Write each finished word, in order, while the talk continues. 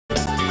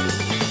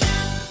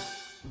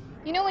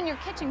You know, when your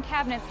kitchen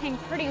cabinets hang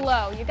pretty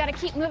low, you gotta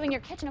keep moving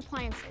your kitchen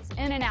appliances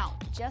in and out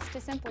just to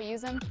simply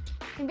use them.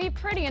 It can be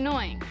pretty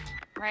annoying,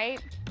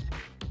 right?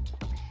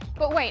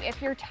 But wait,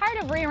 if you're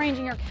tired of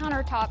rearranging your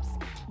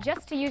countertops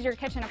just to use your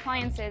kitchen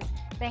appliances,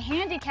 the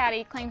Handy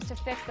Caddy claims to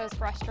fix those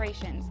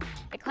frustrations.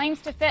 It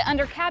claims to fit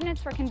under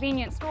cabinets for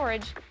convenient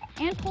storage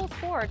and pulls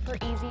forward for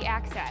easy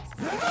access.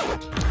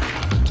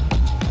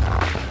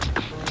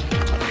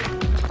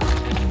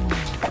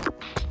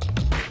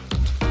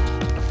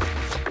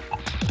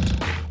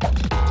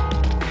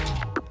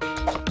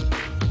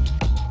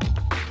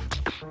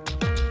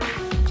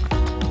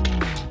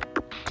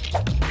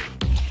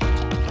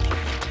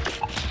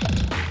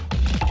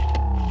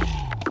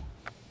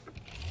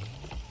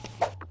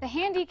 The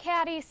Handy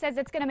Caddy says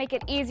it's going to make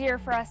it easier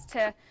for us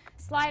to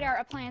slide our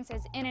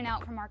appliances in and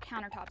out from our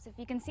countertops. If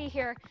you can see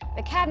here,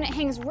 the cabinet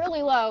hangs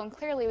really low, and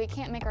clearly we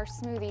can't make our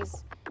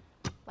smoothies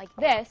like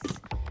this.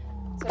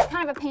 So it's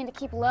kind of a pain to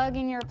keep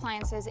lugging your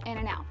appliances in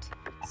and out.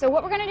 So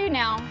what we're going to do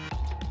now,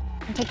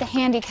 is take the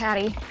Handy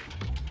Caddy,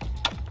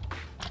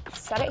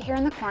 set it here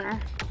in the corner,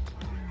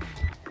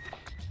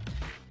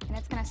 and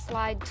it's going to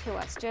slide to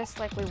us just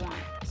like we want.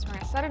 So we're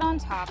going to set it on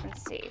top and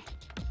see.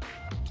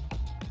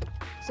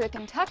 So it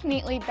can tuck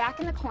neatly back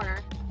in the corner,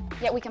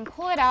 yet we can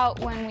pull it out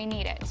when we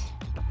need it.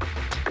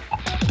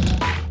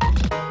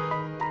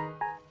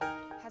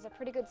 Has a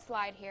pretty good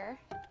slide here.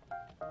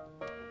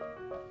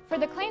 For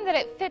the claim that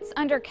it fits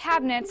under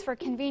cabinets for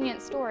convenient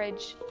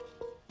storage,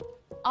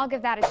 I'll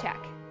give that a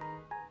check.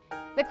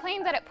 The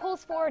claim that it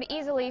pulls forward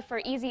easily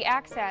for easy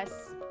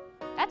access,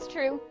 that's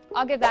true,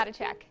 I'll give that a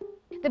check.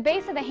 The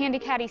base of the Handy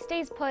Caddy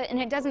stays put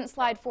and it doesn't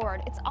slide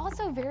forward. It's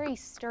also very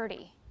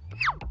sturdy.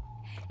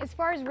 As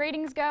far as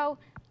ratings go,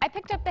 I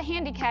picked up the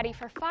Handy Caddy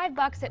for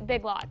 $5 at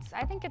Big Lots.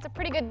 I think it's a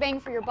pretty good bang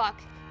for your buck.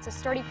 It's a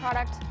sturdy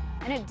product,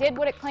 and it did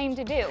what it claimed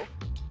to do.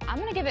 I'm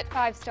gonna give it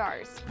 5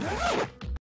 stars.